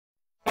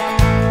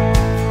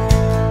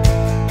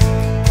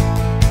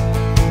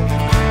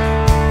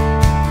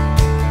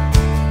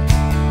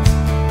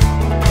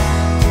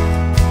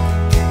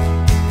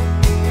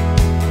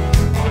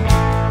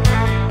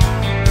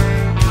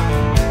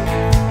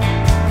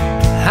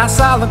I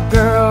saw the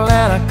girl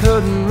and I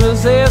couldn't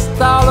resist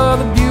all of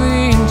the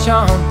beauty and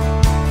charm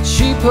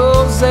she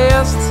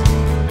possessed.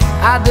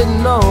 I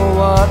didn't know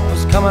what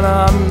was coming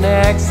up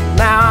next.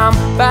 Now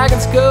I'm back in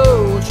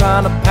school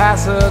trying to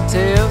pass a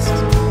test.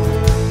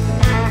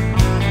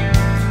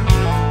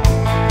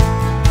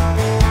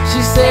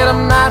 She said,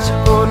 I'm not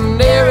your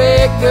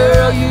ordinary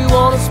girl. You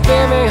wanna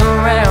spin me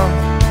around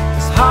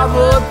this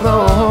hardwood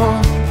floor.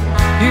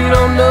 You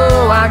don't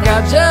know I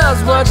got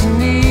just what you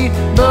need,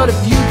 but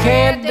if you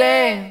can't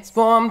dance,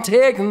 boy, I'm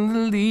taking the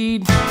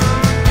lead.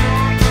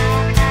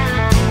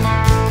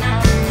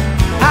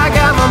 I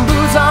got my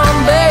boots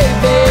on,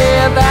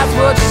 baby, that's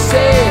what you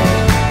said.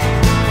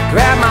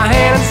 Grabbed my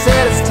hand and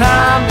said it's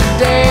time to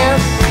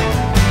dance.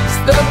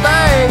 Spit a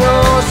thing,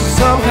 oh, she's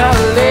some kind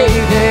of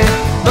lady.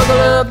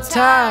 Buckle up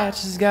tight,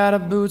 she's got her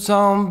boots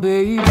on,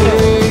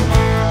 baby.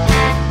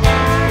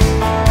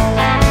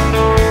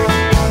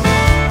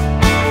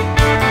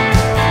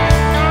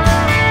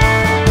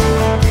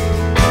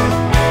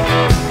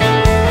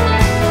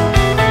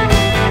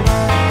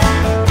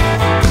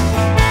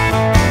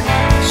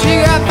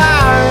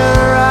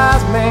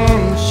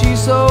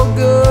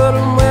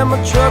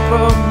 Truck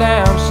broke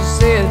down, she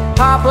said,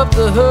 pop up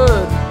the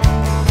hood.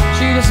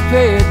 She just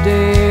paid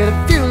dead,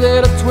 a few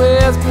little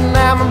twists, and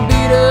now my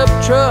beat up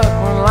truck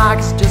went like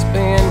it's just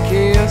been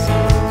kissed.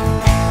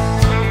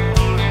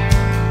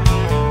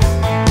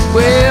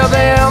 Well,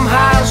 them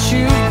high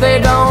shoes,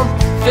 they don't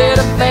fit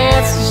her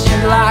fancy. She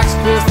likes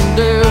twisting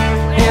do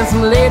and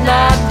some late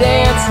night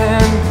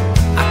dancing.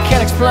 I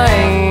can't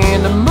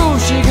explain the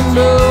moves she can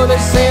do. They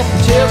sent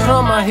chills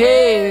from my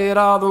head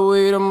all the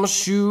way to my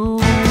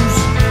shoes.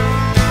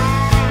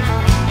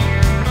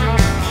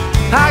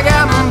 I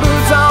got my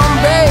boots on,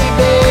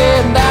 baby,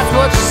 and that's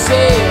what you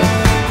said.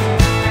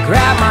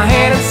 Grabbed my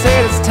hand and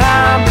said it's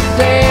time to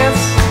dance.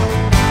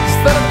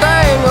 Spit a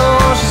thing,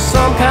 oh, she's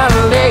some kind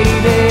of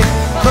lady.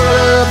 Pull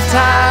her up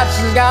tight,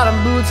 she's got her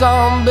boots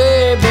on,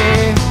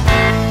 baby.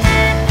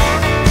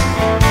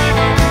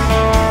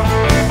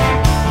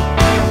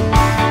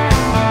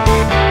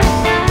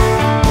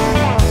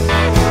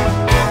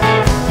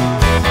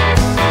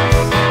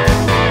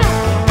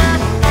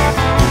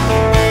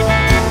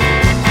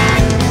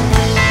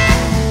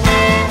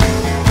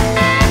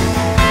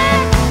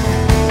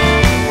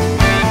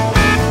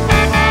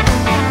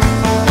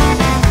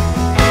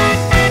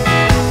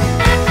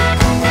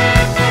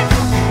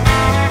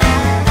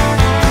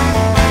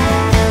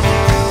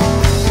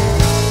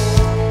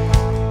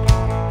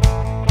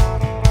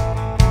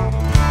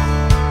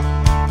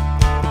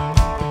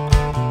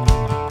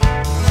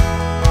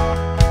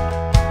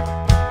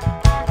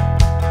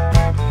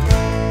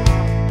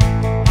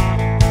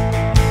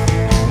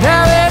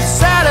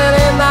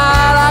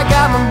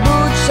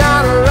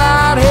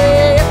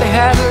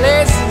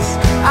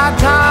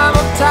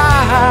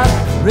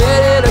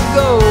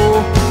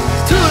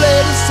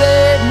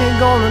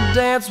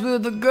 Dance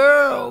with the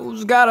girl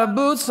who's got her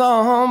boots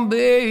on,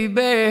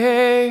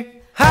 baby.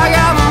 I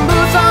got my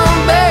boots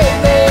on,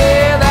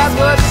 baby, that's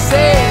what you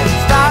said.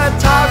 Started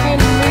talking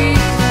to me,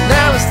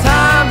 now it's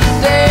time to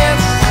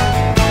dance.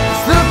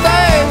 It's the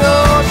thing,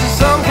 oh, she's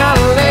some kind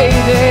of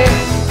lady.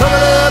 Pull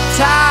it up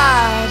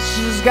tight,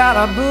 she's got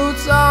her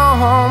boots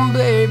on,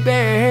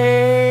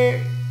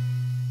 baby.